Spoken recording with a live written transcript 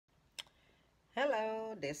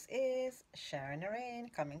Hello, this is Sharon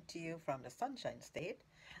Arain coming to you from the Sunshine State,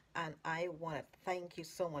 and I want to thank you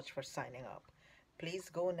so much for signing up. Please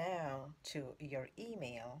go now to your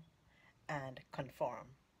email and confirm.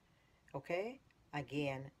 Okay?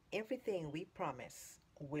 Again, everything we promise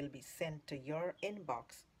will be sent to your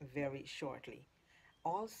inbox very shortly.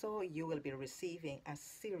 Also, you will be receiving a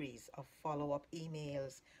series of follow-up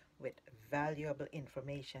emails with valuable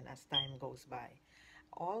information as time goes by.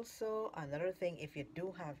 Also, another thing, if you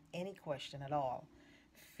do have any question at all,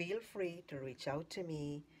 feel free to reach out to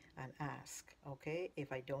me and ask. Okay?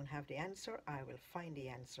 If I don't have the answer, I will find the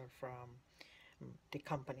answer from the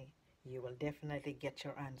company. You will definitely get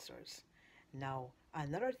your answers. Now,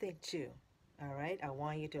 another thing too, all right, I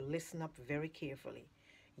want you to listen up very carefully.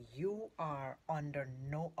 You are under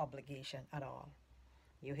no obligation at all.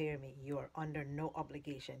 You hear me? You are under no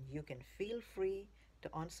obligation. You can feel free to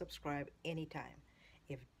unsubscribe anytime.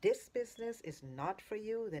 If this business is not for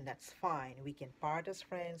you, then that's fine. We can part as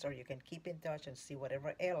friends, or you can keep in touch and see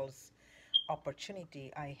whatever else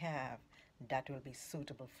opportunity I have that will be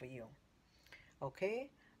suitable for you.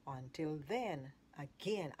 Okay? Until then,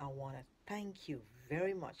 again, I want to thank you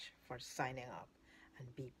very much for signing up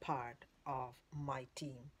and be part of my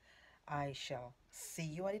team. I shall see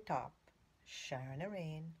you at the top. Sharon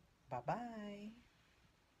Arain. Bye bye.